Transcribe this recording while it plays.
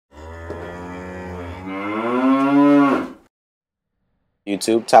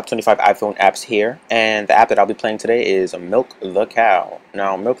YouTube, top 25 iPhone apps here, and the app that I'll be playing today is Milk the Cow.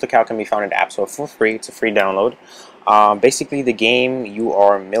 Now, Milk the Cow can be found in the App Store for free. It's a free download. Basically, the game, you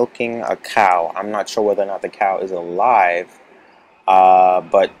are milking a cow. I'm not sure whether or not the cow is alive,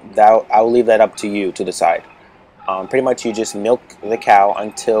 but I'll leave that up to you to decide. Pretty much, you just milk the cow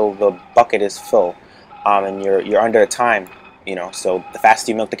until the bucket is full, and you're under a time. You know, so the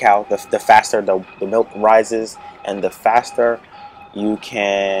faster you milk the cow, the faster the milk rises, and the faster you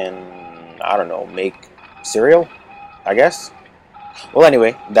can, I don't know, make cereal, I guess. Well,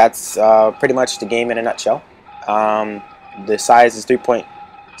 anyway, that's pretty much the game in a nutshell. The size is 3.7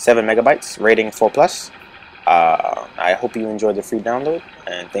 megabytes, rating 4+. I hope you enjoyed the free download,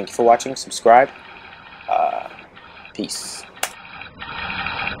 and thank you for watching. Subscribe. Peace.